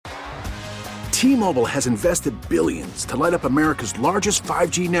T-Mobile has invested billions to light up America's largest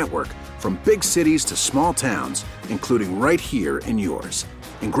 5G network, from big cities to small towns, including right here in yours.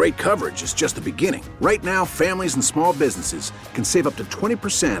 And great coverage is just the beginning. Right now, families and small businesses can save up to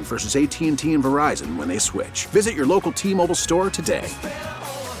 20% versus AT&T and Verizon when they switch. Visit your local T-Mobile store today.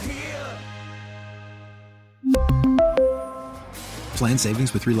 Plan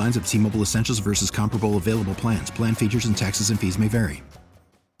savings with 3 lines of T-Mobile Essentials versus comparable available plans. Plan features and taxes and fees may vary.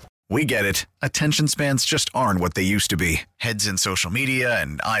 We get it. Attention spans just aren't what they used to be. Heads in social media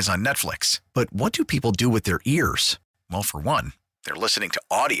and eyes on Netflix. But what do people do with their ears? Well, for one, they're listening to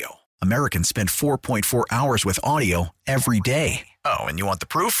audio. Americans spend 4.4 hours with audio every day. Oh, and you want the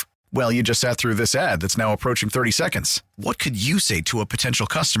proof? Well, you just sat through this ad that's now approaching 30 seconds. What could you say to a potential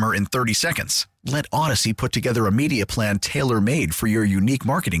customer in 30 seconds? Let Odyssey put together a media plan tailor-made for your unique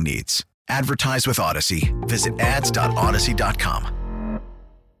marketing needs. Advertise with Odyssey. Visit ads.odyssey.com.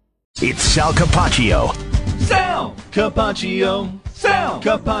 It's Sal Capaccio. Sal Capaccio. Sal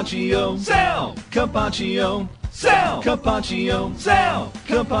Capaccio. Sal Capaccio. Sal Capaccio. Sal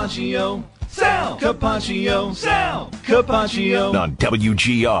Capaccio. Sal Capaccio. Sal Capaccio. On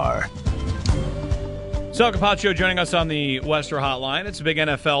WGR. Sal Capaccio joining us on the Wester Hotline. It's a big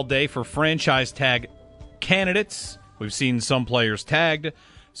NFL day for franchise tag candidates. We've seen some players tagged,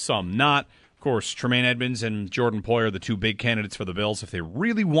 some not. Of course, Tremaine Edmunds and Jordan Poyer are the 2 big candidates for the Bills. If they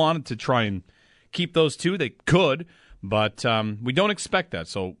really wanted to try and keep those 2, they could, but we don't expect that.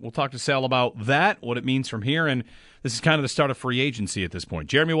 So we'll talk to Sal about that, what it means from here, and this is kind of the start of free agency at this point.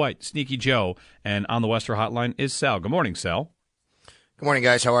 Jeremy White, Sneaky Joe, and on the Wester Hotline is Sal. Good morning, Sal. Good morning,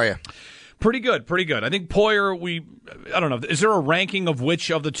 guys. How are you? Pretty good, pretty good. I think Poyer, I don't know, is there a ranking of which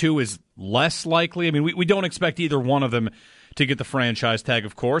of the 2 is less likely? I mean, we don't expect either one of them to get the franchise tag,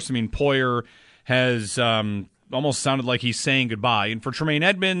 of course. I mean, Poyer has almost sounded like he's saying goodbye. And for Tremaine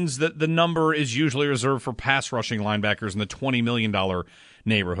Edmunds, the number is usually reserved for pass rushing linebackers in the $20 million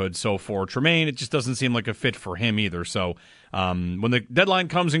neighborhood. So for Tremaine, it just doesn't seem like a fit for him either. So when the deadline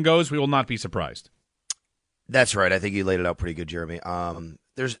comes and goes, we will not be surprised. That's right. I think you laid it out pretty good, Jeremy.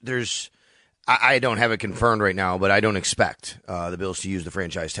 I don't have it confirmed right now, but I don't expect the Bills to use the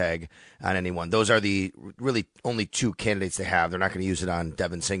franchise tag on anyone. Those are the really only 2 candidates they have. They're not going to use it on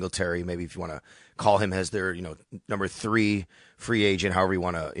Devin Singletary. Maybe if you want to call him as their, number 3 free agent, however you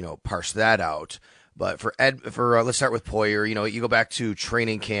want to, parse that out. But for let's start with Poyer. You go back to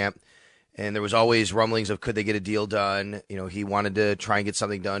training camp, and there was always rumblings of could they get a deal done. He wanted to try and get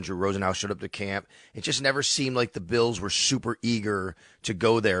something done. Drew Rosenhaus showed up to camp. It just never seemed like the Bills were super eager to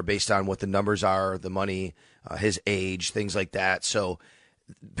go there based on what the numbers are, the money, his age, things like that. So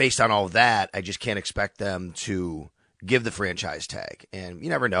based on all of that, I just can't expect them to give the franchise tag. And you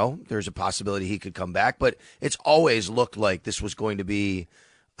never know. There's a possibility he could come back. But it's always looked like this was going to be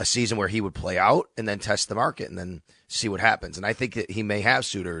a season where he would play out and then test the market and then see what happens. And I think that he may have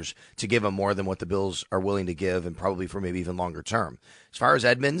suitors to give him more than what the Bills are willing to give, and probably for maybe even longer term. As far as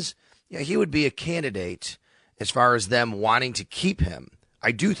Edmunds, he would be a candidate as far as them wanting to keep him.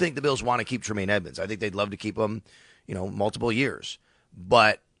 I do think the Bills want to keep Tremaine Edmunds. I think they'd love to keep him, multiple years.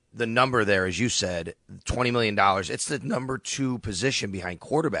 But the number there, as you said, $20 million, it's the number 2 position behind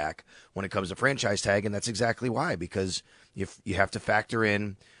quarterback when it comes to franchise tag, and that's exactly why, because you have to factor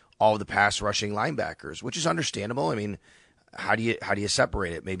in all of the pass rushing linebackers, which is understandable. I mean, how do you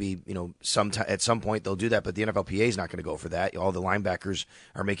separate it? Maybe, at some point they'll do that, but the NFLPA is not going to go for that. All the linebackers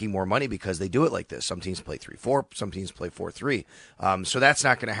are making more money because they do it like this. Some teams play 3-4, some teams play 4-3. So that's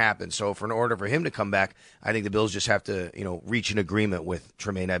not going to happen. So in order for him to come back, I think the Bills just have to, reach an agreement with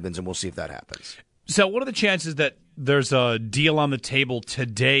Tremaine Edmunds, and we'll see if that happens. So what are the chances that there's a deal on the table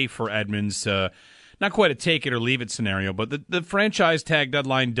today for Edmunds? Not quite a take it or leave it scenario, but the franchise tag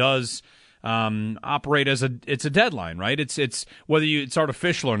deadline does operate as it's a deadline, right? It's whether it's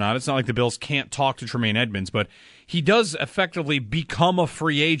artificial or not. It's not like the Bills can't talk to Tremaine Edmunds, but he does effectively become a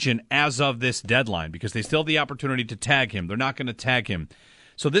free agent as of this deadline because they still have the opportunity to tag him. They're not going to tag him.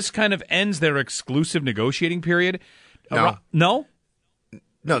 So this kind of ends their exclusive negotiating period. No?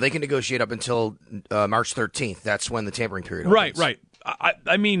 No, they can negotiate up until March 13th. That's when the tampering period Right. opens.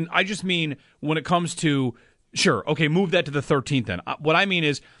 I just mean when it comes to, sure, okay, move that to the 13th then. What I mean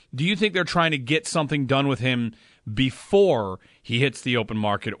is, do you think they're trying to get something done with him before he hits the open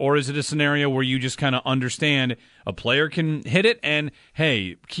market? Or is it a scenario where you just kind of understand a player can hit it and,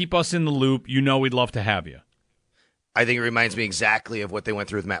 hey, keep us in the loop. We'd love to have you. I think it reminds me exactly of what they went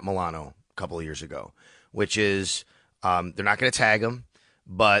through with Matt Milano a couple of years ago, which is they're not going to tag him,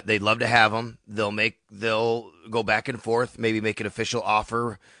 but they'd love to have him. They'll go back and forth, maybe make an official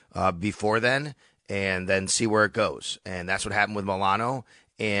offer before then, and then see where it goes. And that's what happened with Milano.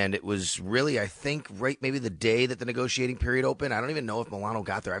 And it was really, I think, right maybe the day that the negotiating period opened. I don't even know if Milano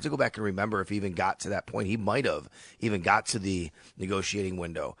got there. I have to go back and remember if he even got to that point. He might have even got to the negotiating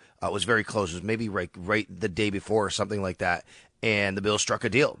window. It was very close. It was maybe right the day before or something like that. And the Bills struck a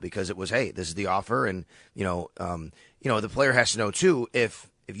deal because it was, hey, this is the offer. And, the player has to know, too, if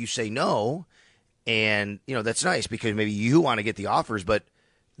you say no, and, that's nice because maybe you want to get the offers, but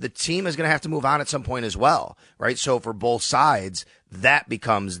the team is going to have to move on at some point as well, right? So for both sides, that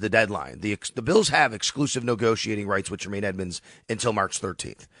becomes the deadline. The Bills have exclusive negotiating rights with Tremaine Edmunds until March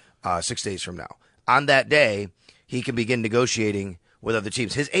 13th, 6 days from now. On that day, he can begin negotiating with other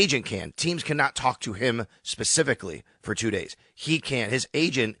teams. His agent can. Teams cannot talk to him specifically for 2 days. He can't. His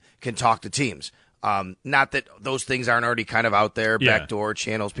agent can talk to teams. Not that those things aren't already kind of out there, backdoor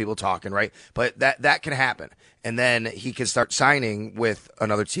channels, people talking, right? But that can happen. And then he can start signing with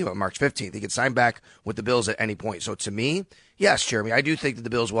another team on March 15th. He can sign back with the Bills at any point. So to me, yes, Jeremy, I do think that the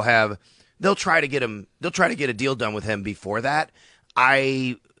Bills they'll try to get a deal done with him before that.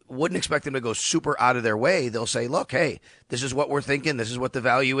 I wouldn't expect them to go super out of their way. They'll say, look, hey, this is what we're thinking. This is what the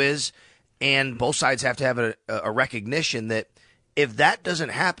value is. And both sides have to have a recognition that if that doesn't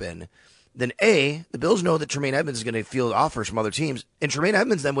happen, then the Bills know that Tremaine Edmunds is going to field offers from other teams, and Tremaine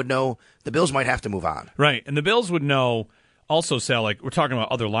Edmunds then would know the Bills might have to move on. Right, and the Bills would know also, Sal, like we're talking about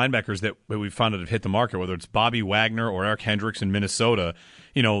other linebackers that we've found that have hit the market, whether it's Bobby Wagner or Eric Hendricks in Minnesota.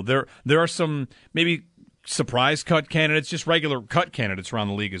 There are some maybe surprise cut candidates, just regular cut candidates around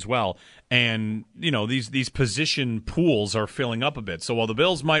the league as well. And, these position pools are filling up a bit. So while the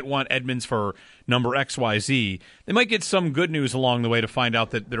Bills might want Edmunds for number XYZ, they might get some good news along the way to find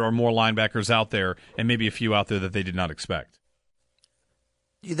out that there are more linebackers out there and maybe a few out there that they did not expect.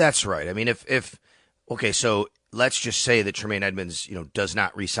 That's right. I mean, so let's just say that Tremaine Edmunds, does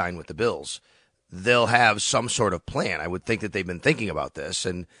not re-sign with the Bills. They'll have some sort of plan. I would think that they've been thinking about this,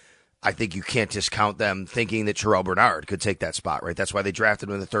 and I think you can't discount them thinking that Terrell Bernard could take that spot, right? That's why they drafted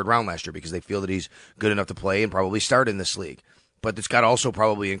him in the third round last year, because they feel that he's good enough to play and probably start in this league. But it's got to also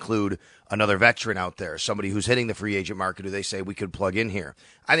probably include another veteran out there, somebody who's hitting the free agent market who they say we could plug in here.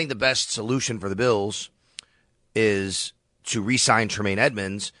 I think the best solution for the Bills is to re-sign Tremaine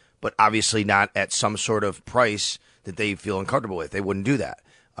Edmunds, but obviously not at some sort of price that they feel uncomfortable with. They wouldn't do that.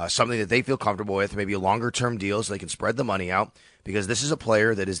 Something that they feel comfortable with, maybe a longer-term deal so they can spread the money out, because this is a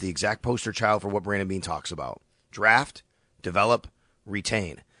player that is the exact poster child for what Brandon Beane talks about. Draft, develop,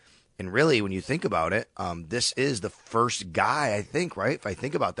 retain. And really, when you think about it, this is the first guy, I think, right, if I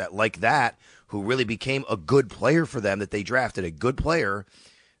think about that, like that, who really became a good player for them, that they drafted, a good player,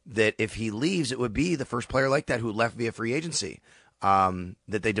 that if he leaves, it would be the first player like that who left via free agency, that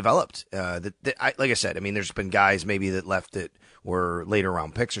they developed. Like I said, I mean, there's been guys maybe that left that were later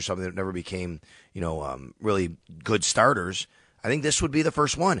round picks or something that never became, really good starters. I think this would be the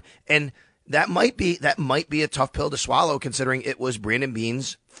first one. And that might be a tough pill to swallow, considering it was Brandon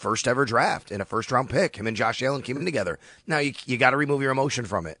Beane's first ever draft and a first round pick. Him and Josh Allen came in together. Now you got to remove your emotion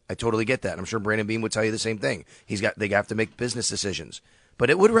from it. I totally get that. I'm sure Brandon Beane would tell you the same thing. They have to make business decisions, but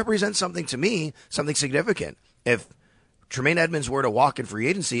it would represent something to me, something significant. If Tremaine Edmunds were to walk in free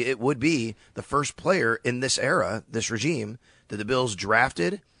agency, it would be the first player in this era, this regime, that the Bills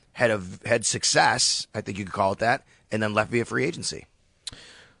drafted, had success, I think you could call it that, and then left via free agency.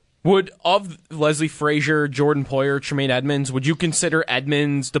 Of Leslie Frazier, Jordan Poyer, Tremaine Edmunds, would you consider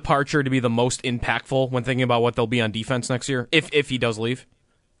Edmunds' departure to be the most impactful when thinking about what they'll be on defense next year, if he does leave?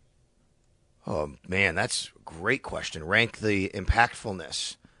 Oh, man, that's a great question. Rank the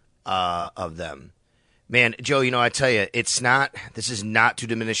impactfulness of them. Man, Joe, I tell you, this is not to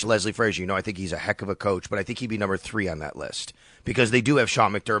diminish Leslie Frazier. I think he's a heck of a coach, but I think he'd be number 3 on that list, because they do have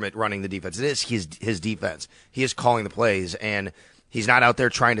Sean McDermott running the defense. It is his defense. He is calling the plays, and he's not out there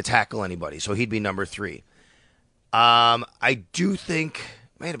trying to tackle anybody, so he'd be number 3. I do think,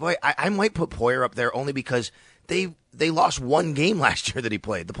 man, boy, I might put Poyer up there only because they lost one game last year that he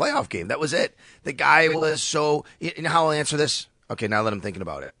played, the playoff game. That was it. The guy was so, you know how I'll answer this? Okay, now that I'm thinking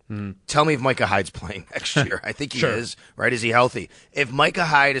about it. Tell me if Micah Hyde's playing next year. I think he is, right? Is he healthy? If Micah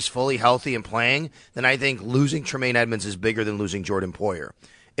Hyde is fully healthy and playing, then I think losing Tremaine Edmunds is bigger than losing Jordan Poyer.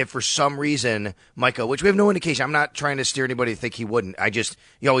 If for some reason Micah, which we have no indication, I'm not trying to steer anybody to think he wouldn't.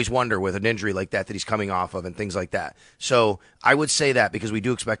 You always wonder with an injury like that he's coming off of and things like that. So I would say that because we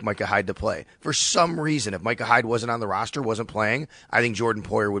do expect Micah Hyde to play. For some reason, if Micah Hyde wasn't on the roster, wasn't playing, I think Jordan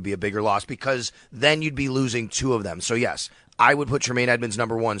Poyer would be a bigger loss, because then you'd be losing 2 of them. So yes, I would put Tremaine Edmunds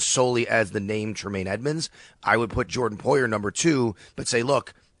number 1 solely as the name Tremaine Edmunds. I would put Jordan Poyer number 2, but say,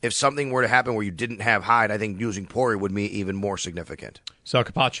 look, if something were to happen where you didn't have Hyde, I think using Poyer would be even more significant. Sal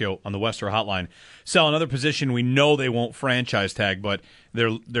Capaccio on the Western Hotline. Sal, another position we know they won't franchise tag, but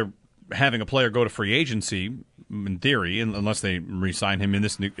they're having a player go to free agency, in theory, unless they re-sign him in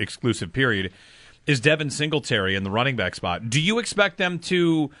this exclusive period, is Devin Singletary in the running back spot. Do you expect them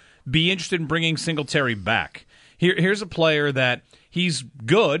to be interested in bringing Singletary back? Here's a player that he's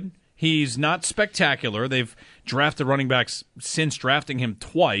good. He's not spectacular. They've drafted running backs since drafting him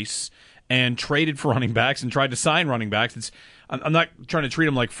twice and traded for running backs and tried to sign running backs. I'm not trying to treat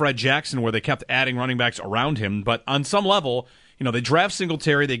him like Fred Jackson where they kept adding running backs around him, but on some level, they draft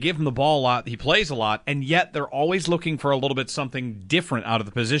Singletary, they give him the ball a lot, he plays a lot, and yet they're always looking for a little bit something different out of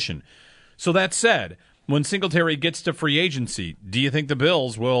the position. So that said, when Singletary gets to free agency, do you think the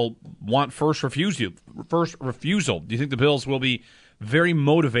Bills will want first refusal? Do you think the Bills will be very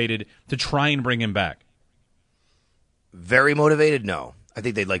motivated to try and bring him back? Very motivated? No. I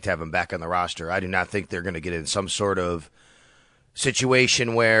think they'd like to have him back on the roster. I do not think they're going to get in some sort of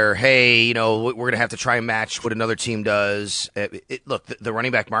situation where, hey, we're going to have to try and match what another team does. Look, the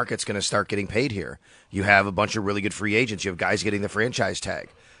running back market's going to start getting paid here. You have a bunch of really good free agents. You have guys getting the franchise tag.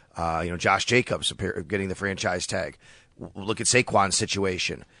 Josh Jacobs getting the franchise tag. Look at Saquon's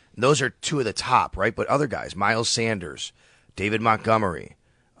situation. Those are two of the top, right? But other guys, Miles Sanders, David Montgomery,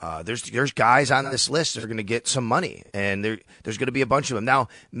 there's guys on this list that are going to get some money, and there's going to be a bunch of them. Now,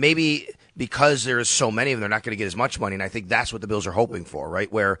 maybe because there's so many of them, they're not going to get as much money, and I think that's what the Bills are hoping for,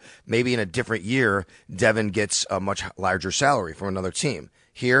 right? Where maybe in a different year, Devin gets a much larger salary from another team.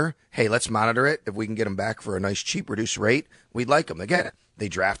 Here, hey, let's monitor it. If we can get him back for a nice, cheap, reduced rate, we'd like him. Again, they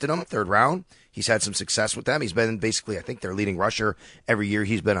drafted him, 3rd round. He's had some success with them. He's been basically, I think, their leading rusher every year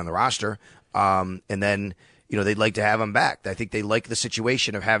he's been on the roster. And then, they'd like to have him back. I think they like the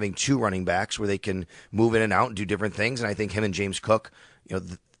situation of having 2 running backs where they can move in and out and do different things. And I think him and James Cook,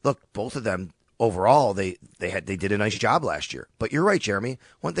 look, both of them overall, they did a nice job last year. But you're right, Jeremy.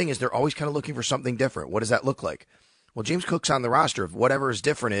 One thing is they're always kind of looking for something different. What does that look like? Well, James Cook's on the roster. If whatever is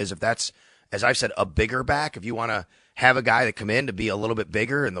different is, if that's, as I've said, a bigger back, if you want to have a guy that come in to be a little bit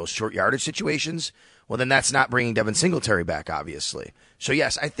bigger in those short yardage situations, well, then that's not bringing Devin Singletary back, obviously. So,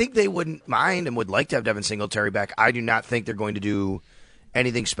 yes, I think they wouldn't mind and would like to have Devin Singletary back. I do not think they're going to do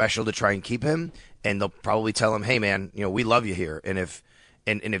anything special to try and keep him, and they'll probably tell him, hey, man, we love you here, and if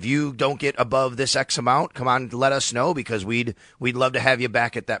you don't get above this X amount, come on, let us know, because we'd love to have you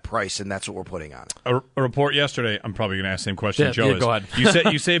back at that price, and that's what we're putting on. A report yesterday, I'm probably going to ask the same question Joe is. Go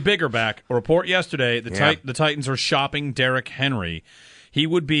ahead. You say bigger back. A report yesterday, the Titans are shopping Derrick Henry. He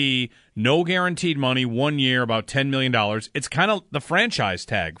would be no guaranteed money, 1 year, about $10 million. It's kind of the franchise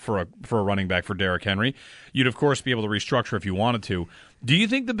tag for a running back for Derrick Henry. You'd, of course, be able to restructure if you wanted to. Do you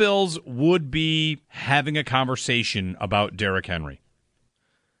think the Bills would be having a conversation about Derrick Henry?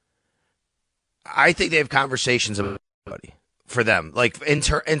 I think they have conversations about everybody for them, like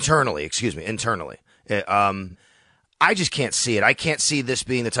internally. I just can't see it. I can't see this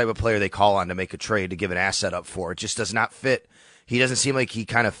being the type of player they call on to make a trade to give an asset up for. It just does not fit. He doesn't seem like he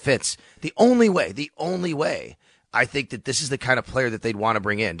kind of fits. The only way I think that this is the kind of player that they'd want to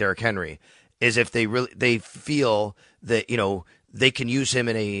bring in, Derrick Henry, is if they feel that, they can use him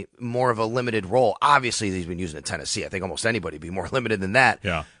in a more of a limited role. Obviously, he's been using in Tennessee. I think almost anybody would be more limited than that.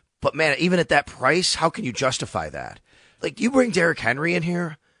 Yeah. But, man, even at that price, how can you justify that? Like, you bring Derrick Henry in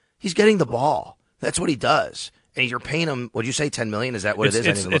here, he's getting the ball. That's what he does. And you're paying him, would you say $10 million? Is that what it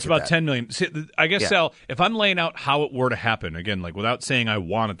is? It's about $10 million. See, I guess, Sal, if I'm laying out how it were to happen, again, like without saying I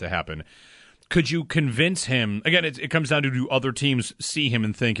want it to happen, could you convince him? Again, it comes down to, do other teams see him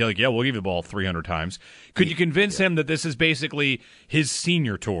and think, like, yeah, we'll give you the ball 300 times. Could you convince him that this is basically his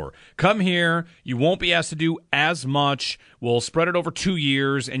senior tour? Come here, you won't be asked to do as much. We'll spread it over 2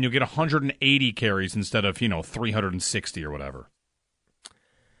 years, and you'll get 180 carries instead of 360 or whatever.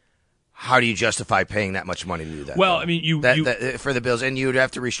 How do you justify paying that much money to do that? Well, though? I mean, that for the Bills, and you'd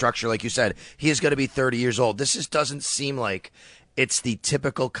have to restructure, like you said. He is going to be 30 years old. This just doesn't seem like it's the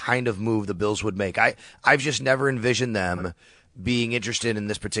typical kind of move the Bills would make. I've just never envisioned them being interested in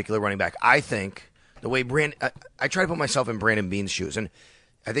this particular running back. I think the way I try to put myself in Brandon Beane's shoes, and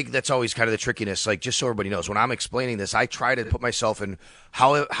I think that's always kind of the trickiness. Like, just so everybody knows, when I'm explaining this, I try to put myself in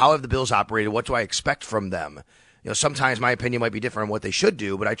how have the Bills operated? What do I expect from them? Sometimes my opinion might be different on what they should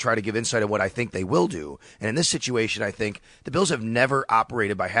do, but I try to give insight on what I think they will do. And in this situation, I think the Bills have never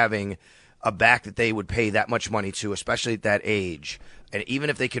operated by having a back that they would pay that much money to, especially at that age. And even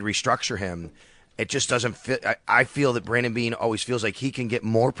if they could restructure him, it just doesn't fit. I feel that Brandon Beane always feels like he can get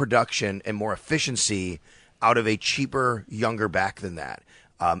more production and more efficiency out of a cheaper, younger back than that.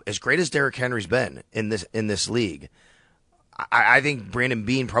 As great as Derrick Henry's been in this league, I think Brandon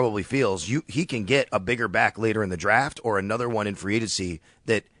Beane probably feels he can get a bigger back later in the draft or another one in free agency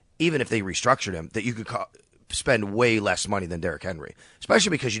that even if they restructured him, that you could spend way less money than Derrick Henry, especially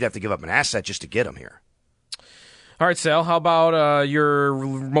because you'd have to give up an asset just to get him here. All right, Sal, how about your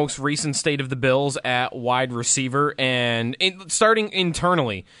most recent state of the Bills at wide receiver? And starting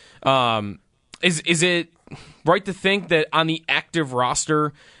internally, is it right to think that on the active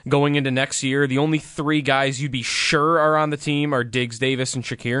roster going into next year, the only three guys you'd be sure are on the team are Diggs, Davis, and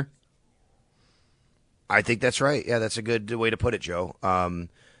Shakir? I think that's right. Yeah, that's a good way to put it, Joe.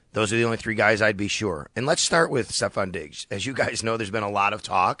 Those are the only three guys I'd be sure. And let's start with Stefon Diggs. As you guys know, there's been a lot of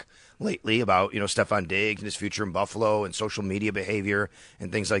talk lately about, Stefon Diggs and his future in Buffalo and social media behavior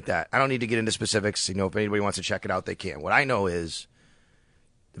and things like that. I don't need to get into specifics. If anybody wants to check it out, they can. What I know is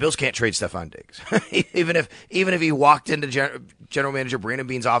the Bills can't trade Stefon Diggs. even if he walked into General Manager Brandon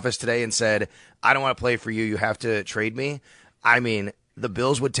Beane's office today and said, I don't want to play for you, you have to trade me. I mean, the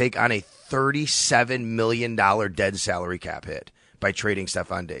Bills would take on a $37 million dead salary cap hit by trading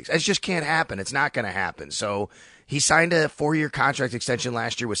Stefon Diggs. It just can't happen. It's not going to happen. So he signed a 4-year contract extension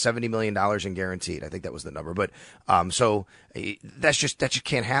last year with $70 million in guaranteed. I think that was the number. But so that just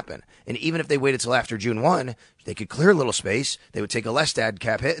can't happen. And even if they waited till after June 1, they could clear a little space. They would take a less dead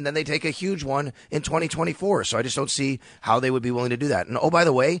cap hit, and then they take a huge one in 2024. So I just don't see how they would be willing to do that. And oh, by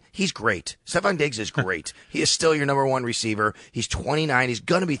the way, he's great. Stefon Diggs is great. He is still your number one receiver. He's 29. He's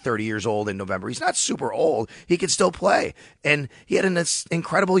going to be 30 years old in November. He's not super old. He can still play. And he had an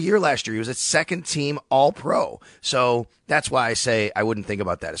incredible year last year. He was a second team All-Pro. So that's why I say I wouldn't think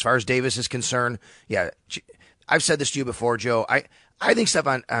about that. As far as Davis is concerned, yeah, I've said this to you before, Joe. I think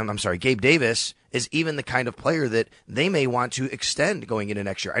Gabe Davis is even the kind of player that they may want to extend going into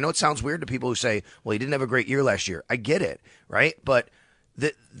next year. I know it sounds weird to people who say, well, he didn't have a great year last year. I get it, right? But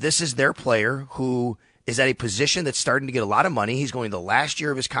this is their player who is at a position that's starting to get a lot of money. He's going the last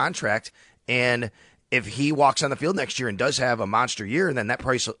year of his contract, and if he walks on the field next year and does have a monster year, then that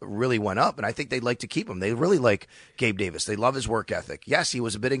price really went up, and I think they'd like to keep him. They really like Gabe Davis. They love his work ethic. Yes, he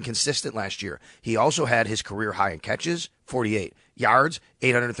was a bit inconsistent last year. He also had his career high in catches, 48, yards,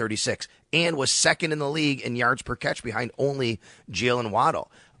 836, and was second in the league in yards per catch behind only Jalen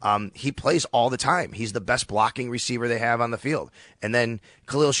Waddle. He plays all the time. He's the best blocking receiver they have on the field. And then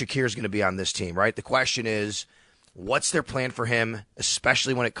Khalil Shakir is going to be on this team, right? The question is, what's their plan for him,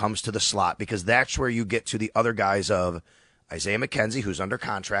 especially when it comes to the slot? Because that's where you get to the other guys of Isaiah McKenzie, who's under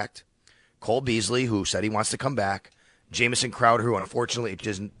contract, Cole Beasley, who said he wants to come back, Jamison Crowder, who unfortunately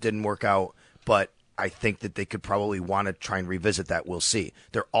didn't work out, but I think that they could probably want to try and revisit that. We'll see.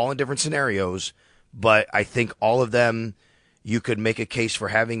 They're all in different scenarios, but I think all of them, you could make a case for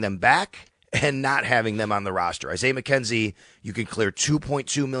having them back and not having them on the roster. Isaiah McKenzie, you can clear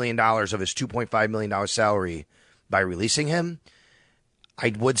 $2.2 million of his $2.5 million salary by releasing him.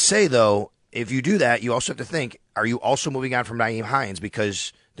 I would say, though, if you do that, you also have to think, are you also moving on from Nyheim Hines?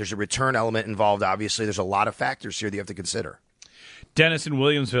 Because there's a return element involved, obviously. There's a lot of factors here that you have to consider. Dennis in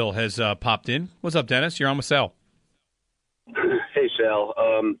Williamsville has popped in. What's up, Dennis? You're on with Sal. Hey, Sal.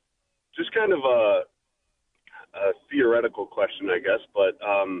 Just kind of a theoretical question, I guess, but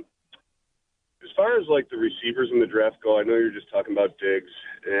as far as like the receivers in the draft go, I know you're just talking about Diggs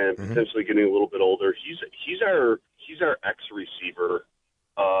and potentially getting a little bit older. He's our X receiver.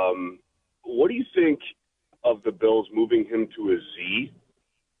 What do you think of the Bills moving him to a Z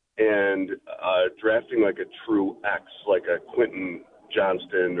and drafting like a true X, like a Quentin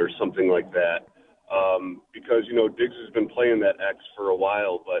Johnston or something like that? Because Diggs has been playing that X for a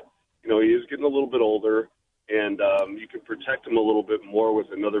while, but he is getting a little bit older. And you can protect him a little bit more with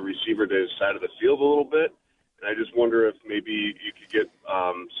another receiver to his side of the field a little bit. And I just wonder if maybe you could get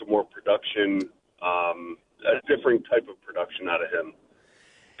some more production, a different type of production out of him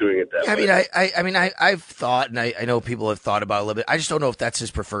doing it that way. I've thought, and I know people have thought about it a little bit. I just don't know if that's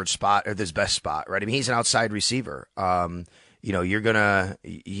his preferred spot or his best spot, right? I mean, he's an outside receiver.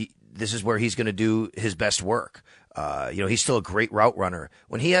 This is where he's going to do his best work. He's still a great route runner.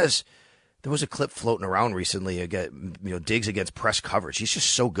 There was a clip floating around recently, Diggs against press coverage. He's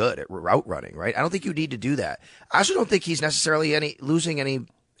just so good at route running, right? I don't think you need to do that. I also don't think he's necessarily losing any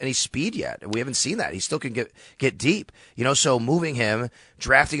speed yet. We haven't seen that. He still can get deep. So moving him,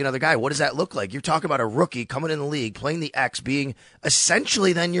 drafting another guy, what does that look like? You're talking about a rookie coming in the league, playing the X, being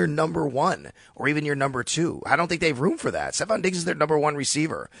essentially then your number one or even your number two. I don't think they have room for that. Stefon Diggs is their number one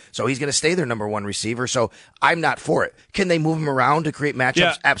receiver, so he's going to stay their number one receiver. So I'm not for it. Can they move him around to create matchups?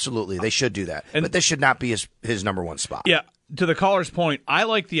 Yeah. Absolutely. They should do that. But this should not be his number one spot. Yeah. to the caller's point, I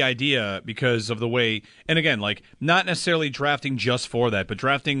like the idea because of the way, and again, like not necessarily drafting just for that, but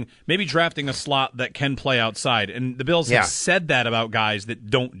maybe drafting a slot that can play outside. And the Bills have said that about guys that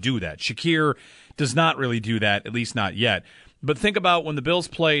don't do that. Shakir does not really do that, at least not yet. But think about when the Bills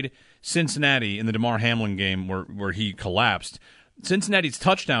played Cincinnati in the DeMar Hamlin game where he collapsed. Cincinnati's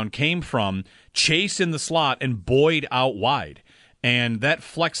touchdown came from Chase in the slot and Boyd out wide. And that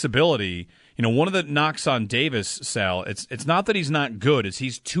flexibility, one of the knocks on Davis, Sal, it's not that he's not good, it's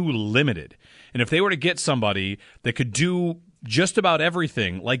he's too limited. And if they were to get somebody that could do just about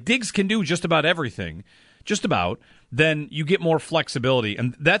everything, like Diggs can do just about everything, then you get more flexibility,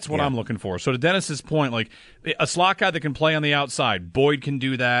 and that's what I'm looking for. So to Dennis's point, like a slot guy that can play on the outside, Boyd can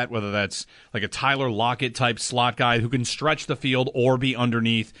do that, whether that's like a Tyler Lockett-type slot guy who can stretch the field or be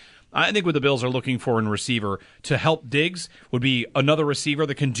underneath. I think what the Bills are looking for in receiver to help Diggs would be another receiver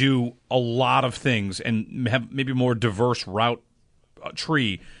that can do a lot of things and have maybe more diverse route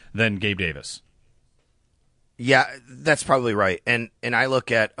tree than Gabe Davis. Yeah, that's probably right. And I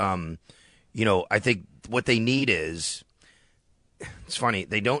look at, I think what they need is, it's funny,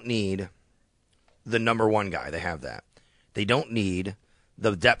 they don't need the number one guy. They have that. They don't need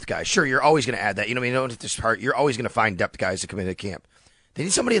the depth guy. Sure, you're always going to add that. At this part, you're always going to find depth guys to come into camp. They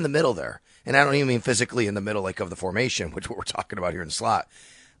need somebody in the middle there. And I don't even mean physically in the middle, like of the formation, which is what we're talking about here in the slot.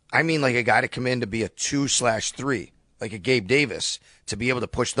 I mean like a guy to come in to be a 2/3, like a Gabe Davis, to be able to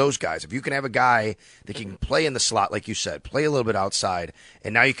push those guys. If you can have a guy that can play in the slot, like you said, play a little bit outside,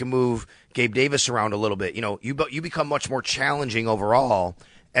 and now you can move Gabe Davis around a little bit, you become much more challenging overall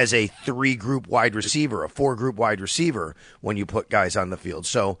as a 3-group wide receiver, a 4-group wide receiver when you put guys on the field.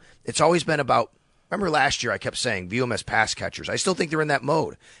 So it's always been about, remember last year I kept saying view them as pass catchers. I still think they're in that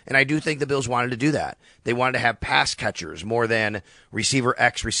mode. And I do think the Bills wanted to do that. They wanted to have pass catchers more than receiver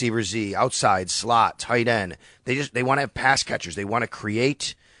X, receiver Z, outside, slot, tight end. They want to have pass catchers. They want to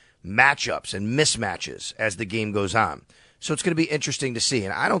create matchups and mismatches as the game goes on. So it's going to be interesting to see.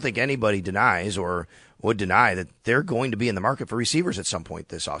 And I don't think anybody denies or would deny that they're going to be in the market for receivers at some point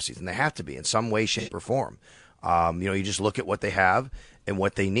this offseason. They have to be in some way, shape, or form. You just look at what they have and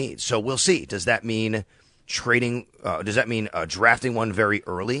what they need. So we'll see. Does that mean trading? Does that mean drafting one very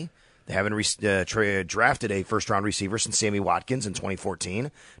early? They haven't drafted a first-round receiver since Sammy Watkins in 2014.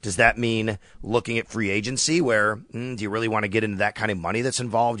 Does that mean looking at free agency where do you really want to get into that kind of money that's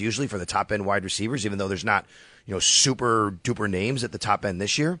involved usually for the top-end wide receivers, even though there's not super-duper names at the top end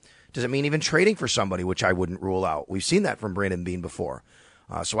this year? Does it mean even trading for somebody, which I wouldn't rule out? We've seen that from Brandon Beane before.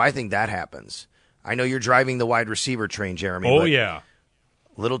 So I think that happens. I know you're driving the wide receiver train, Jeremy. Oh, yeah.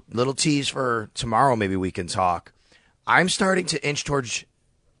 Little tease for tomorrow, maybe we can talk. I'm starting to inch towards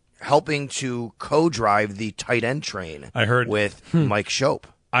helping to co-drive the tight end train. I heard with Mike Shope.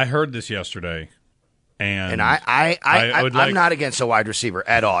 I heard this yesterday, and I'm not against a wide receiver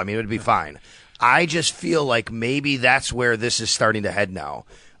at all. I mean, it would be fine. I just feel like maybe that's where this is starting to head now.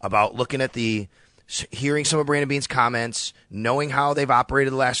 About looking at hearing some of Brandon Beane's comments, knowing how they've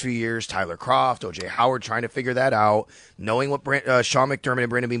operated the last few years, Tyler Kroft, O.J. Howard trying to figure that out, knowing what Sean McDermott and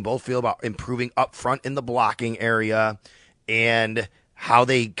Brandon Beane both feel about improving up front in the blocking area, and how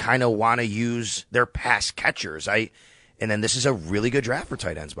they kind of want to use their pass catchers. And then this is a really good draft for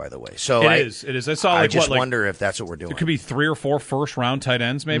tight ends, by the way. So it is. I saw. I just wonder if that's what we're doing. It could be 3 or 4 first-round tight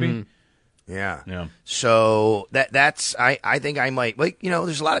ends, maybe. Mm-hmm. Yeah. So that's I think I might,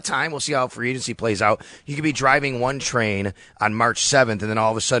 there's a lot of time. We'll see how free agency plays out. You could be driving one train on March 7th, and then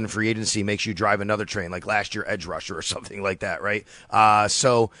all of a sudden free agency makes you drive another train, like last year edge rusher or something like that, right?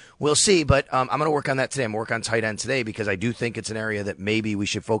 So we'll see, but I'm going to work on that today. I'm going to work on tight end today because I do think it's an area that maybe we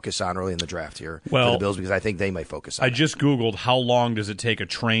should focus on early in the draft here for the Bills, because I think they might focus on it. Just Googled how long does it take a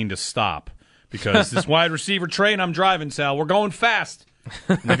train to stop, because this wide receiver train I'm driving, Sal, we're going fast.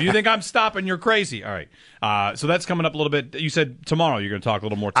 If you think I'm stopping, you're crazy. All right. So that's coming up a little bit. You said tomorrow you're going to talk a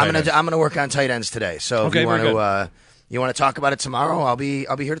little more tight ends. I'm going to work on tight ends today. So if you want to talk about it tomorrow, I'll be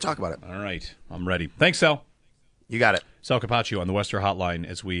here to talk about it. All right. I'm ready. Thanks, Sal. You got it. Sal Capaccio on the Western Hotline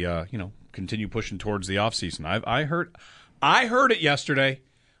as we continue pushing towards the offseason. I heard it yesterday.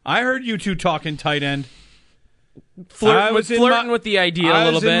 I heard you two talking tight end. Flirting with the idea a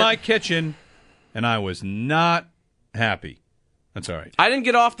little bit. I was in my kitchen, and I was not happy. That's all right. I didn't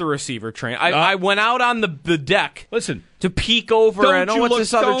get off the receiver train. I went out on the deck. Listen, to peek over and what's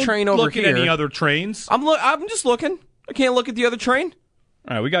this other train over here? Don't look at any other trains. I'm just looking. I can't look at the other train.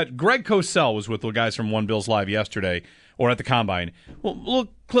 All right, we got Greg Cosell was with the guys from One Bills Live yesterday, or at the Combine. Well, a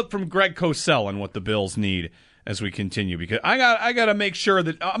little clip from Greg Cosell on what the Bills need as we continue, because I got to make sure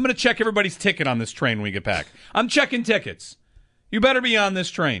that I'm going to check everybody's ticket on this train when we get back. I'm checking tickets. You better be on this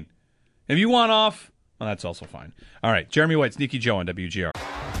train. If you want off, Well, that's also fine. All right, Jeremy White, Sneaky Joe on WGR.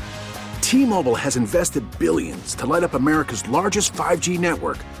 T-Mobile has invested billions to light up America's largest 5G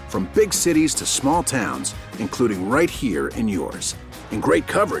network, from big cities to small towns, including right here in yours. And great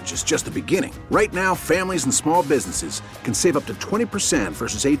coverage is just the beginning. Right now, families and small businesses can save up to 20%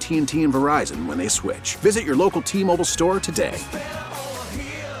 versus AT&T and Verizon when they switch. Visit your local T-Mobile store today.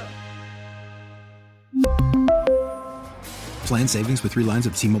 Plan savings with 3 lines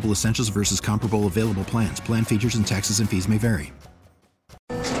of T-Mobile Essentials versus comparable available plans. Plan features and taxes and fees may vary.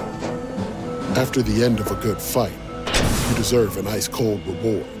 After the end of a good fight, you deserve an ice-cold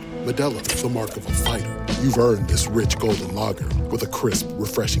reward. Modelo is the mark of a fighter. You've earned this rich golden lager with a crisp,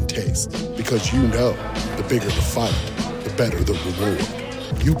 refreshing taste. Because you know, the bigger the fight, the better the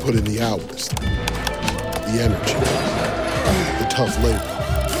reward. You put in the hours, the energy, the tough labor.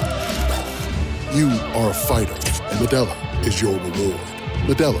 You are a fighter, and Modelo is your reward.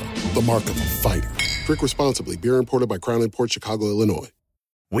 Modelo, the mark of a fighter. Drink responsibly. Beer imported by Crown Imports, Chicago, Illinois.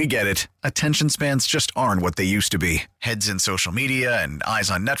 We get it. Attention spans just aren't what they used to be. Heads in social media and eyes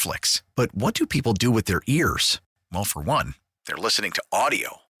on Netflix. But what do people do with their ears? Well, for one, they're listening to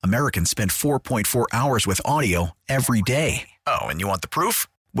audio. Americans spend 4.4 hours with audio every day. Oh, and you want the proof?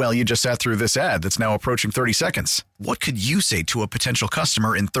 Well, you just sat through this ad that's now approaching 30 seconds. What could you say to a potential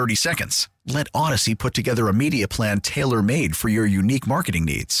customer in 30 seconds? Let Odyssey put together a media plan tailor-made for your unique marketing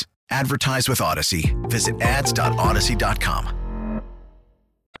needs. Advertise with Odyssey. Visit ads.odyssey.com.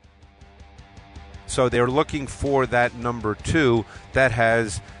 So they're looking for that number 2 that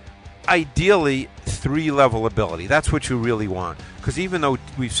has ideally 3-level ability. That's what you really want. Because even though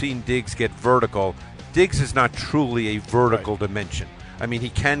we've seen Diggs get vertical, Diggs is not truly a vertical dimension. I mean, he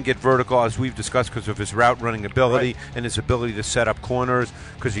can get vertical, as we've discussed, because of his route running ability and his ability to set up corners,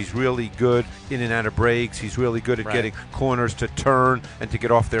 because he's really good in and out of breaks. He's really good at getting corners to turn and to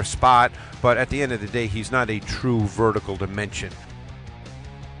get off their spot. But at the end of the day, he's not a true vertical dimension.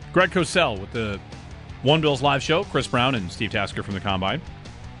 Greg Cosell with the One Bills live show. Chris Brown and Steve Tasker from the Combine.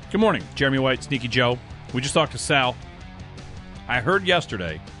 Good morning. Jeremy White, Sneaky Joe. We just talked to Sal. I heard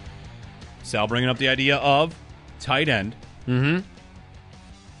yesterday Sal bringing up the idea of tight end. Mm-hmm.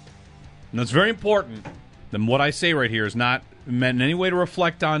 And that's very important. Then what I say right here is not meant in any way to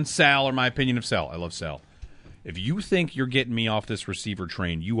reflect on Sal or my opinion of Sal. I love Sal. If you think you're getting me off this receiver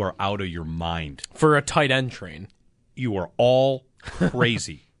train, you are out of your mind. For a tight end train. You are all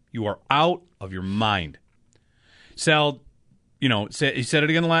crazy. You are out of your mind. Sal, he said it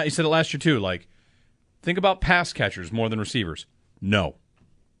again. He said it last year too. Like, think about pass catchers more than receivers. No.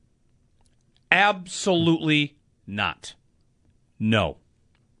 Absolutely not. No.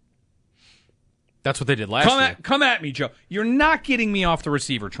 That's what they did last year. Come at me, Joe. You're not getting me off the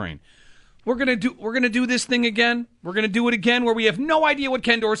receiver train. We're gonna do this thing again. We're gonna do it again where we have no idea what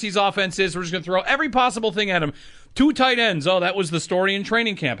Ken Dorsey's offense is. We're just gonna throw every possible thing at him. 2 tight ends. Oh, that was the story in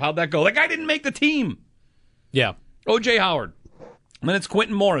training camp. How'd that go? That guy didn't make the team. Yeah. O.J. Howard. And then it's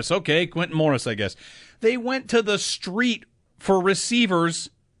Quentin Morris. Okay, Quentin Morris, I guess. They went to the street for receivers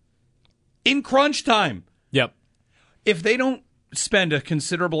in crunch time. Yep. If they don't spend a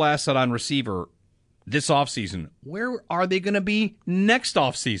considerable asset on receiver this offseason, where are they going to be next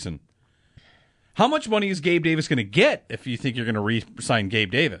offseason? How much money is Gabe Davis going to get if you think you're going to re-sign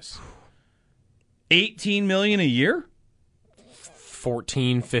Gabe Davis? $18 million a year?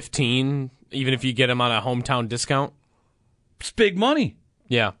 14, 15, even if you get him on a hometown discount. It's big money.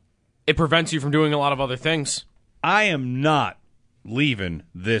 Yeah. It prevents you from doing a lot of other things. I am not leaving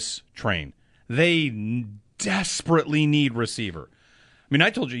this train. They desperately need receiver. I mean, I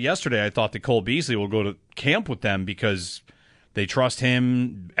told you yesterday I thought that Cole Beasley will go to camp with them because they trust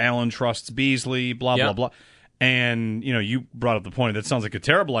him. Allen trusts Beasley, blah, blah, blah. And, you brought up the point that sounds like a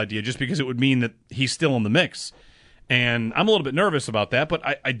terrible idea just because it would mean that he's still in the mix. And I'm a little bit nervous about that, but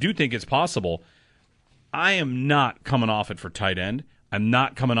I do think it's possible. I am not coming off it for tight end. I'm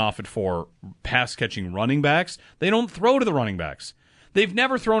not coming off it for pass-catching running backs. They don't throw to the running backs. They've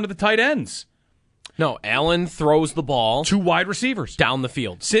never thrown to the tight ends. No, Allen throws the ball to wide receivers down the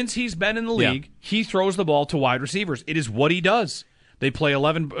field. Since he's been in the league, he throws the ball to wide receivers. It is what he does. They play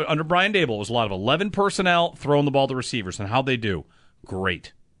 11 under Brian Dable. It was a lot of 11 personnel throwing the ball to receivers, and how'd they do?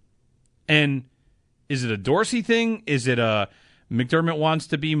 Great. And is it a Dorsey thing? Is it a McDermott wants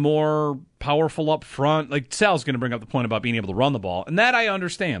to be more powerful up front? Like, Sal's going to bring up the point about being able to run the ball, and that I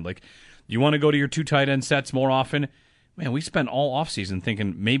understand. Like, you want to go to your 2 tight end sets more often? Man, we spent all offseason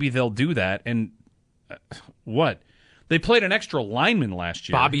thinking maybe they'll do that, and what? They played an extra lineman last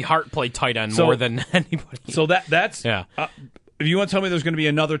year. Bobby Hart played tight end more than anybody. So that's yeah. If you want to tell me there's going to be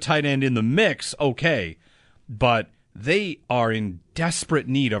another tight end in the mix, okay. But they are in desperate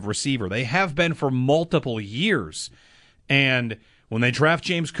need of receiver. They have been for multiple years. And when they draft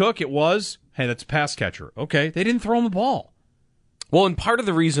James Cook, it was, hey, that's a pass catcher. Okay, they didn't throw him the ball. Well, and part of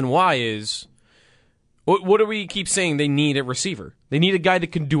the reason why is, what do we keep saying they need at receiver? They need a guy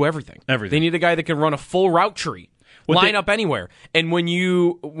that can do everything. They need a guy that can run a full route tree, line up anywhere. And when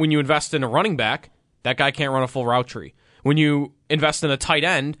you invest in a running back, that guy can't run a full route tree. When you invest in a tight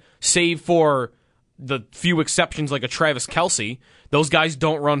end, save for the few exceptions like a Travis Kelce, those guys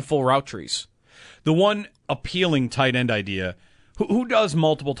don't run full route trees. The one appealing tight end idea, who does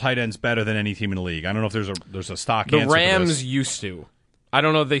multiple tight ends better than any team in the league? I don't know if there's a stock answer. The Rams used to. I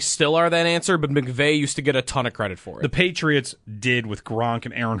don't know if they still are that answer, but McVay used to get a ton of credit for it. The Patriots did with Gronk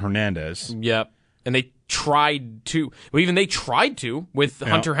and Aaron Hernandez. Yep. And they tried to. Well, even they tried to with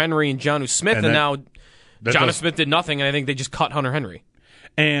Hunter Henry and Jonnu Smith, and now Jonnu Smith did nothing, and I think they just cut Hunter Henry.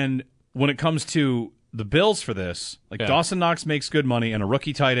 And when it comes to the Bills for this, Dawson Knox makes good money, and a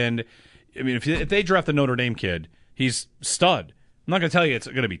rookie tight end. I mean, if they draft the Notre Dame kid, he's stud. I'm not going to tell you it's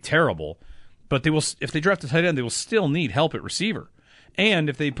going to be terrible, but they will. If they draft a tight end, they will still need help at receiver. And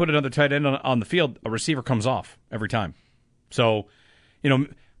if they put another tight end on the field, a receiver comes off every time. So,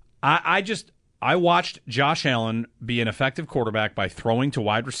 I watched Josh Allen be an effective quarterback by throwing to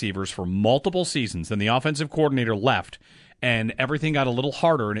wide receivers for multiple seasons. Then the offensive coordinator left, and everything got a little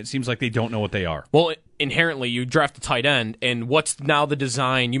harder, and it seems like they don't know what they are. Well, inherently, you draft a tight end, and what's now the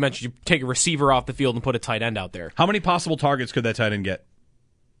design? You mentioned you take a receiver off the field and put a tight end out there. How many possible targets could that tight end get?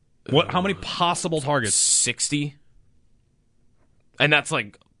 How many possible targets? 60. And that's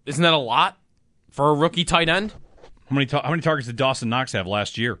isn't that a lot for a rookie tight end? How many targets did Dawson Knox have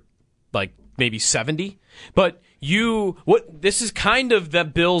last year? Maybe 70. But this is kind of the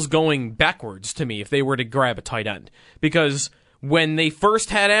Bills going backwards to me if they were to grab a tight end. Because when they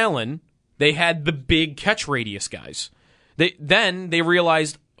first had Allen, they had the big catch radius guys. Then they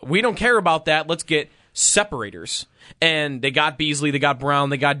realized, we don't care about that, let's get separators. And they got Beasley, they got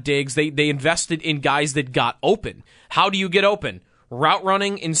Brown, they got Diggs. They invested in guys that got open. How do you get open? Route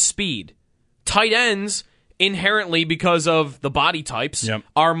running and speed. Tight ends, inherently, because of the body types,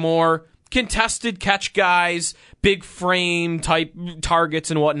 are more contested catch guys, big frame type targets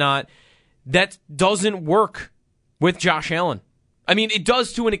and whatnot. That doesn't work with Josh Allen. I mean, it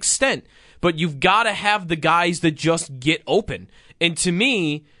does to an extent, but you've got to have the guys that just get open. And to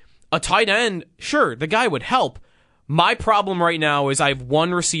me, a tight end, sure, the guy would help. My problem right now is I have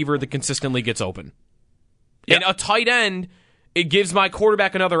one receiver that consistently gets open. And a tight end, it gives my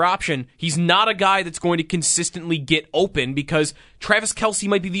quarterback another option. He's not a guy that's going to consistently get open because Travis Kelce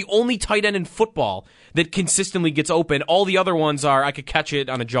might be the only tight end in football that consistently gets open. All the other ones are, I could catch it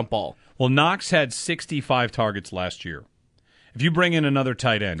on a jump ball. Well, Knox had 65 targets last year. If you bring in another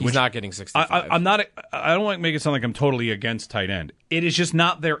tight end, he's not getting 65. I'm not. I don't want to make it sound like I'm totally against tight end. It is just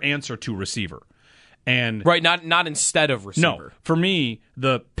not their answer to receiver. And right, not instead of receiver. No, for me,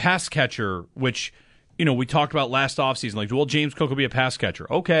 the pass catcher, which we talked about last offseason, well, James Cook will be a pass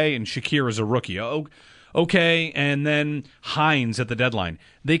catcher. Okay, and Shakir is a rookie. Okay, and then Hines at the deadline.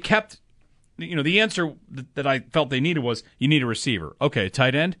 They kept, the answer that I felt they needed was, you need a receiver. Okay,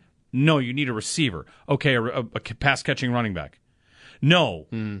 tight end? No, you need a receiver. Okay, a pass-catching running back. No,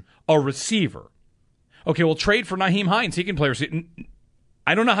 a receiver. Okay, well, trade for Nyheim Hines. He can play receiver.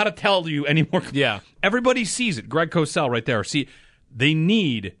 I don't know how to tell you anymore. Yeah. Everybody sees it. Greg Cosell right there. See, they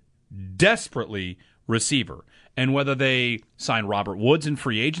need desperately receiver. And whether they sign Robert Woods in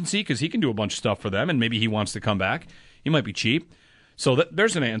free agency, because he can do a bunch of stuff for them, and maybe he wants to come back. He might be cheap. So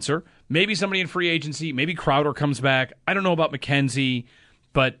there's an answer. Maybe somebody in free agency. Maybe Crowder comes back. I don't know about McKenzie,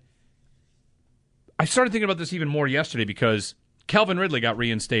 but I started thinking about this even more yesterday because Calvin Ridley got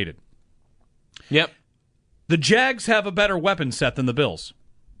reinstated. Yep. The Jags have a better weapon set than the Bills.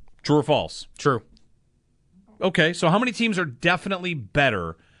 True or false? True. Okay, so how many teams are definitely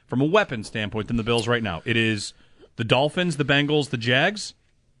better from a weapon standpoint than the Bills right now? It is the Dolphins, the Bengals, the Jags.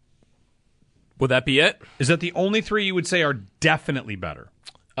 Would that be it? Is that the only three you would say are definitely better?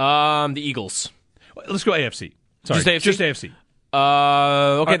 The Eagles. Let's go AFC. Sorry, just AFC.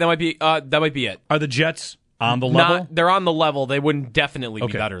 Okay, that might be it. Are the Jets on the level? They're on the level. They wouldn't definitely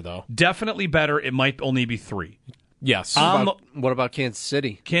be better, though. Definitely better. It might only be three. Yes. What about Kansas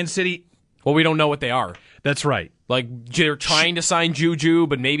City? Kansas City. Well, we don't know what they are. That's right. They're trying to sign Juju,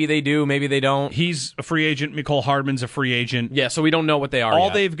 but maybe they do, maybe they don't. He's a free agent. Mecole Hardman's a free agent. Yeah, so we don't know what they are All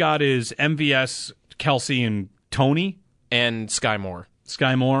yet. they've got is MVS, Kelce, and Tony. And Sky Moore.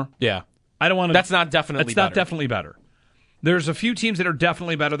 Yeah. I don't want to. That's not definitely better. That's not definitely better. There's a few teams that are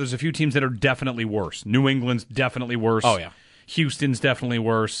definitely better. There's a few teams that are definitely worse. New England's definitely worse. Oh, yeah. Houston's definitely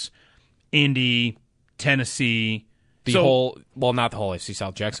worse. Indy, Tennessee. Not the whole AFC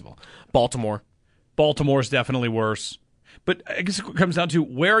South, Jacksonville. Baltimore's definitely worse. But I guess it comes down to,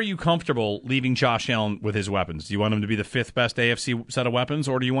 where are you comfortable leaving Josh Allen with his weapons? Do you want him to be the 5th best AFC set of weapons,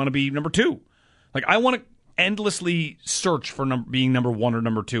 or do you want to be number 2? Like, I want to endlessly search for being number 1 or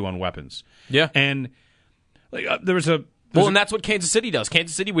number 2 on weapons. Yeah. And like, and that's what Kansas City does.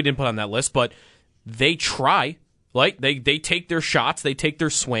 Kansas City we didn't put on that list, but they try. Like, they take their shots, they take their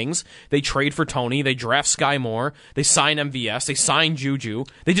swings, they trade for Tony, they draft Sky Moore, they sign MVS, they sign Juju.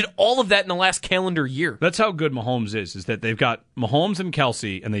 They did all of that in the last calendar year. That's how good Mahomes is that they've got Mahomes and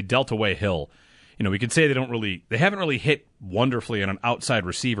Kelsey, and they dealt away Hill. You know, we could say they haven't really hit wonderfully on an outside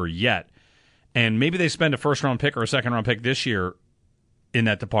receiver yet. And maybe they spend a first-round pick or a second-round pick this year in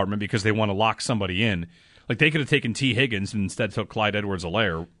that department because they want to lock somebody in. Like, they could have taken T. Higgins and instead took Clyde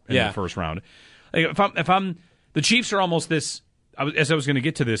Edwards-Helaire in the first round. Like, if I'm the Chiefs are almost this, as I was going to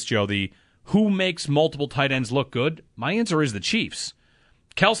get to this, Joe, who makes multiple tight ends look good? My answer is the Chiefs.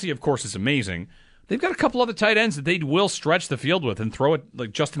 Kelsey, of course, is amazing. They've got a couple other tight ends that they will stretch the field with and throw it,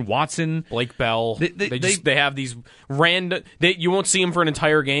 like Justin Watson, Blake Bell. They have these random. You won't see them for an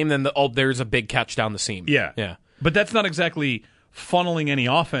entire game. Then there's a big catch down the seam. Yeah. But that's not exactly funneling any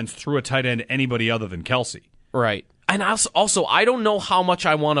offense through a tight end anybody other than Kelsey. Right. And also, I don't know how much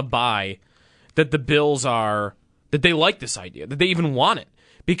I want to buy that the Bills that they like this idea, that they even want it.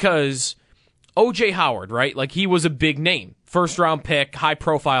 Because O.J. Howard, right? Like, he was a big name. First-round pick,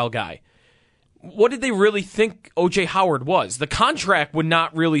 high-profile guy. What did they really think O.J. Howard was? The contract would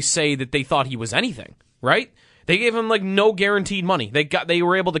not really say that they thought he was anything, right? They gave him, like, no guaranteed money. They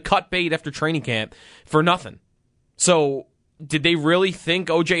were able to cut bait after training camp for nothing. So, did they really think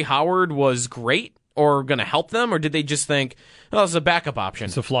O.J. Howard was great or going to help them? Or did they just think, oh, this is a backup option?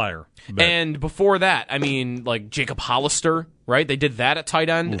 It's a flyer. And before that, I mean, like Jacob Hollister, right? They did that at tight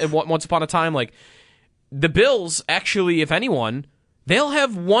end once upon a time. Like, the Bills, actually, if anyone, they'll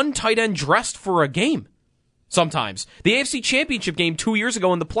have one tight end dressed for a game sometimes. The AFC Championship game 2 years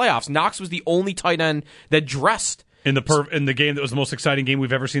ago in the playoffs, Knox was the only tight end that dressed. In the game that was the most exciting game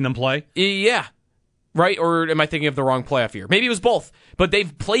we've ever seen them play? Yeah. Right? Or am I thinking of the wrong playoff year? Maybe it was both. But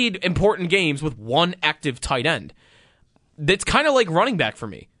they've played important games with one active tight end. That's kind of like running back for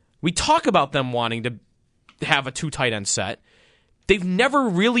me. We talk about them wanting to have a 2 tight end set. They've never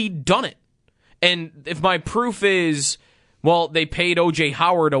really done it. And if my proof is, well, they paid O.J.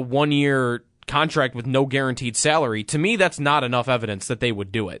 Howard a 1-year contract with no guaranteed salary, to me that's not enough evidence that they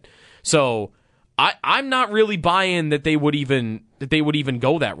would do it. So I'm not really buying that they would even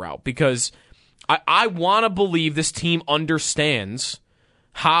go that route, because I want to believe this team understands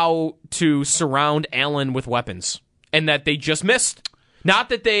how to surround Allen with weapons, and that they just missed.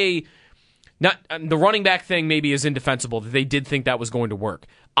 The running back thing maybe is indefensible, that they did think that was going to work.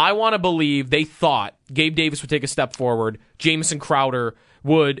 I want to believe they thought Gabe Davis would take a step forward, Jamison Crowder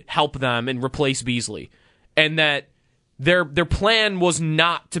would help them and replace Beasley, and that their plan was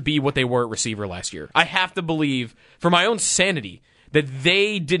not to be what they were at receiver last year. I have to believe, for my own sanity, that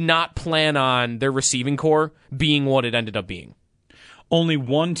they did not plan on their receiving core being what it ended up being. Only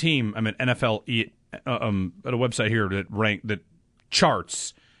one team, NFL at a website here that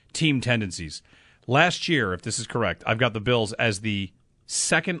charts team tendencies. Last year, if this is correct, I've got the Bills as the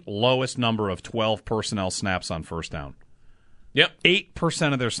second lowest number of 12 personnel snaps on first down. Yep.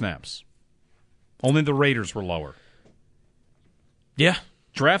 8% of their snaps. Only the Raiders were lower. Yeah.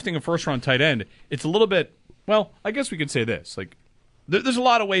 Drafting a first-round tight end, it's a little bit, well, I guess we could say this. Like, there's a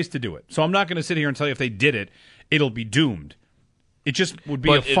lot of ways to do it. So I'm not going to sit here and tell you if they did it, it'll be doomed. It just would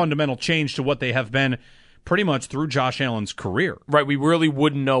be fundamental change to what they have been pretty much through Josh Allen's career. Right, we really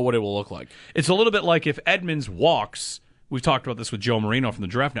wouldn't know what it will look like. It's a little bit like if Edmonds walks, we've talked about this with Joe Marino from the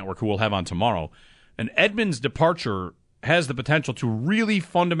Draft Network, who we'll have on tomorrow, and Edmonds' departure has the potential to really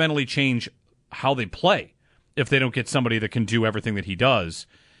fundamentally change how they play if they don't get somebody that can do everything that he does.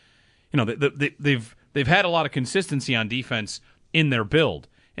 You know, they've had a lot of consistency on defense in their build.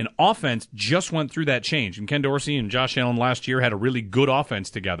 And offense just went through that change. And Ken Dorsey and Josh Allen last year had a really good offense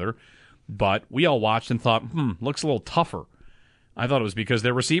together. But we all watched and thought, looks a little tougher. I thought it was because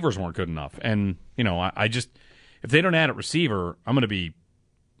their receivers weren't good enough. And, you know, I just, if they don't add a receiver, I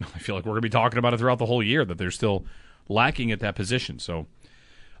feel like we're going to be talking about it throughout the whole year, that they're still lacking at that position. So,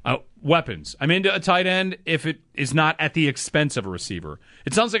 weapons. I'm into a tight end if it is not at the expense of a receiver.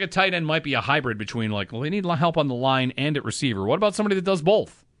 It sounds like a tight end might be a hybrid between, like, well, they need help on the line and at receiver. What about somebody that does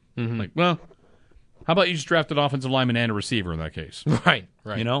both? Mm-hmm. Like, well, how about you just draft an offensive lineman and a receiver in that case? Right.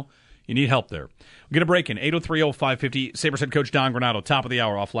 You know, you need help there. We'll get a break in 803-0550. Sabres head coach Don Granato, top of the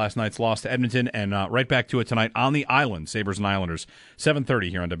hour off last night's loss to Edmonton, and right back to it tonight on the island. Sabres and Islanders, 7:30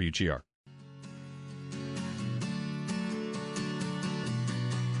 here on WGR.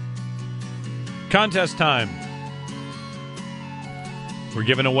 Contest time. We're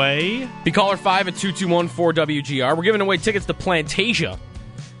giving away. Be caller 5 at 221-4WGR. We're giving away tickets to Plantasia.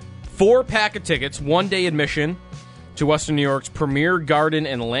 4-pack of tickets, 1-day admission to Western New York's premier garden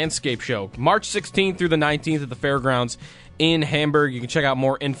and landscape show. March 16th through the 19th at the Fairgrounds in Hamburg. You can check out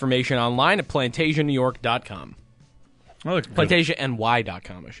more information online at PlantasiaNewYork.com.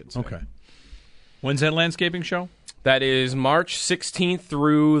 PlantasiaNY.com, I should say. Okay. When's that landscaping show? That is March 16th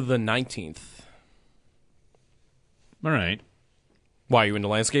through the 19th. All right. Why, are you into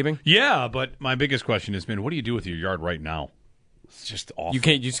landscaping? Yeah, but my biggest question has been, what do you do with your yard right now? It's just awful.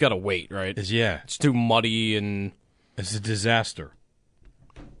 You just got to wait, right? It's too muddy and... It's a disaster.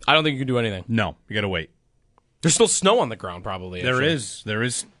 I don't think you can do anything. No, you got to wait. There's still snow on the ground, probably. There's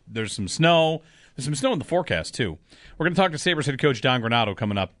some snow. There's some snow in the forecast, too. We're going to talk to Sabres head coach Don Granato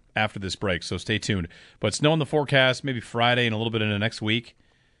coming up after this break, so stay tuned. But snow in the forecast, maybe Friday and a little bit into next week.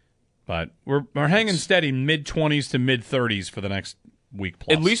 But we're hanging steady mid-20s to mid-30s for the next week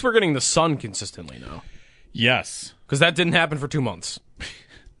plus. At least we're getting the sun consistently now. Yes. Because that didn't happen for 2 months.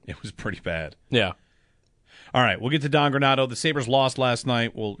 It was pretty bad. Yeah. All right, we'll get to Don Granato. The Sabres lost last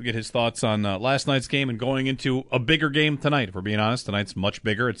night. We'll get his thoughts on last night's game and going into a bigger game tonight, if we're being honest. Tonight's much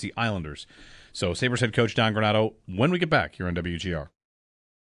bigger. It's the Islanders. So Sabres head coach Don Granato when we get back here on WGR.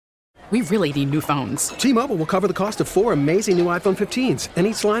 We really need new phones. T-Mobile will cover the cost of 4 amazing new iPhone 15s, and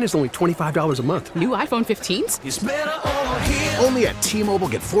each line is only $25 a month. New iPhone 15s? It's better over here. Only at T-Mobile,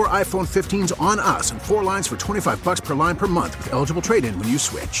 get 4 iPhone 15s on us and 4 lines for $25 per line per month with eligible trade-in when you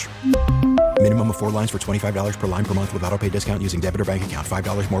switch. Minimum of 4 lines for $25 per line per month with autopay discount using debit or bank account.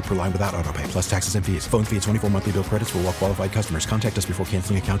 $5 more per line without autopay, plus taxes and fees. Phone fee at 24 monthly bill credits for well-qualified customers. Contact us before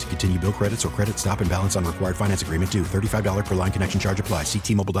canceling account to continue bill credits or credit stop and balance on required finance agreement due. $35 per line connection charge applies. See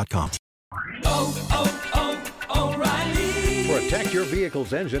T-Mobile.com. O'Reilly. Protect your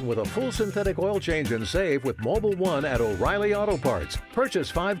vehicle's engine with a full synthetic oil change and save with Mobil 1 at O'Reilly Auto Parts. Purchase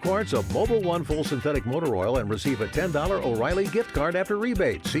 5 quarts of Mobil 1 full synthetic motor oil and receive a $10 O'Reilly gift card after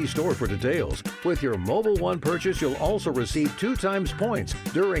rebate. See store for details. With your Mobil 1 purchase, you'll also receive 2 times points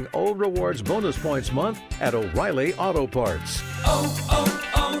during O Rewards Bonus Points Month at O'Reilly Auto Parts.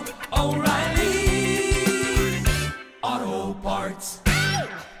 O'Reilly Auto Parts.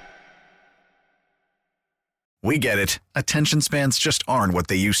 We get it. Attention spans just aren't what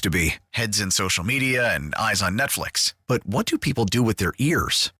they used to be. Heads in social media and eyes on Netflix. But what do people do with their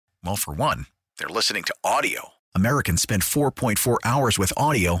ears? Well, for one, they're listening to audio. Americans spend 4.4 hours with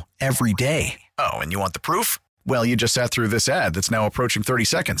audio every day. Oh, and you want the proof? Well, you just sat through this ad that's now approaching 30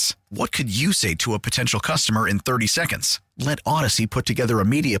 seconds. What could you say to a potential customer in 30 seconds? Let Odyssey put together a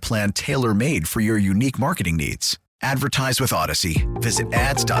media plan tailor-made for your unique marketing needs. Advertise with Odyssey. Visit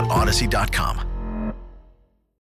ads.odyssey.com.